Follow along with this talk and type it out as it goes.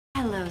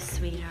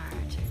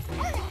sweetheart.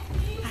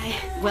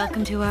 Hi,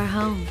 welcome to our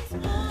home.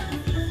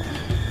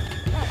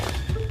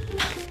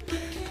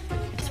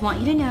 I just want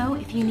you to know,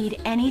 if you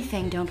need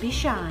anything, don't be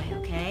shy,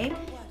 okay?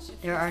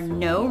 There are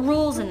no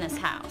rules in this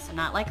house. I'm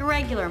not like a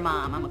regular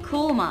mom. I'm a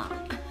cool mom.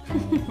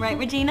 Right,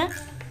 Regina?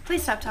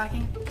 Please stop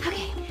talking.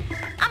 Okay,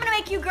 I'm gonna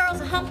make you girls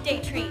a hump day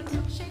treat.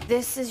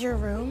 This is your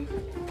room?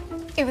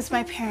 It was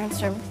my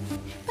parents' room,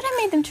 but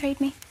I made them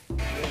trade me.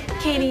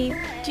 Katie,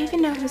 do you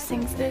even know who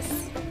sings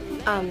this?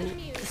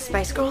 The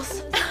Spice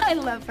Girls? I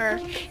love her.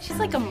 She's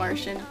like a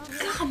Martian.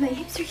 God, my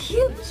hips are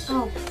huge.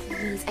 Oh,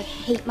 please, I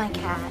hate my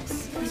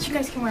calves. At least you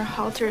guys can wear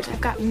halters.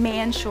 I've got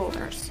man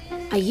shoulders.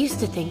 I used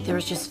to think there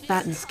was just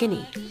fat and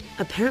skinny.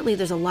 Apparently,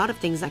 there's a lot of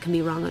things that can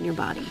be wrong on your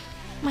body.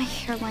 My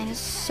hairline is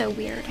so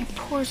weird. My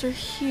pores are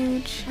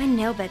huge. My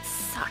nail beds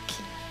suck.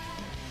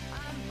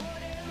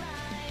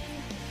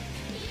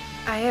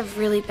 I have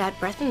really bad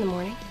breath in the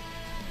morning.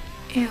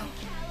 Ew.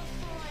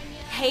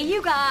 Hey,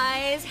 you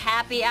guys,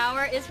 happy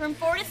hour is from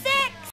 4 to 6.